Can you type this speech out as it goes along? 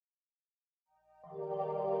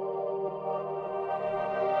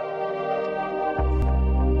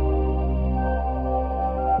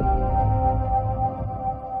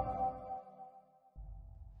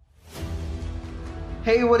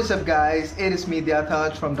Hey, what is up guys? It is me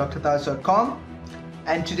Dyathaj from drtaj.com,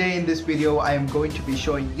 and today in this video I am going to be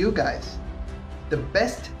showing you guys the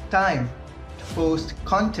best time to post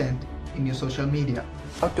content in your social media.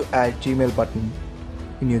 How to add Gmail button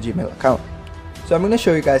in your Gmail account. So I'm going to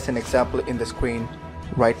show you guys an example in the screen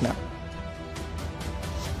right now.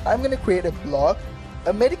 I'm going to create a blog,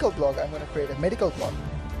 a medical blog. I'm going to create a medical blog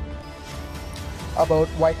about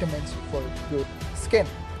vitamins for good skin.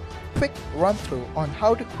 Quick run through on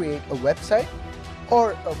how to create a website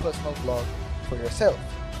or a personal blog for yourself.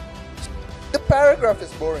 The paragraph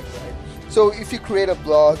is boring, right? So if you create a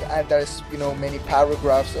blog and there's many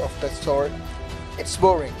paragraphs of the sort, it's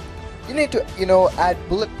boring. You need to add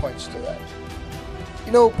bullet points to that.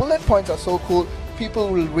 Bullet points are so cool. People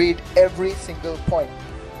will read every single point.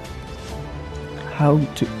 How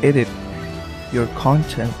to edit your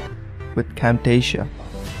content with Camtasia.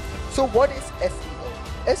 So what is SEO?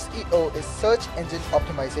 SEO is search engine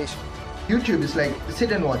optimization. YouTube is like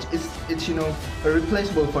sit and watch. It's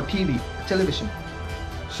replaceable for television.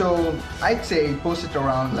 So I'd say post it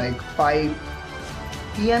around like 5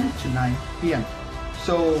 p.m. to 9 p.m.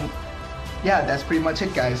 So yeah, that's pretty much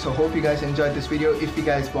it guys. So hope you guys enjoyed this video. If you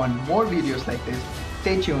guys want more videos like this,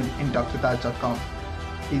 stay tuned in drtaj.com.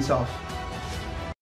 Peace off.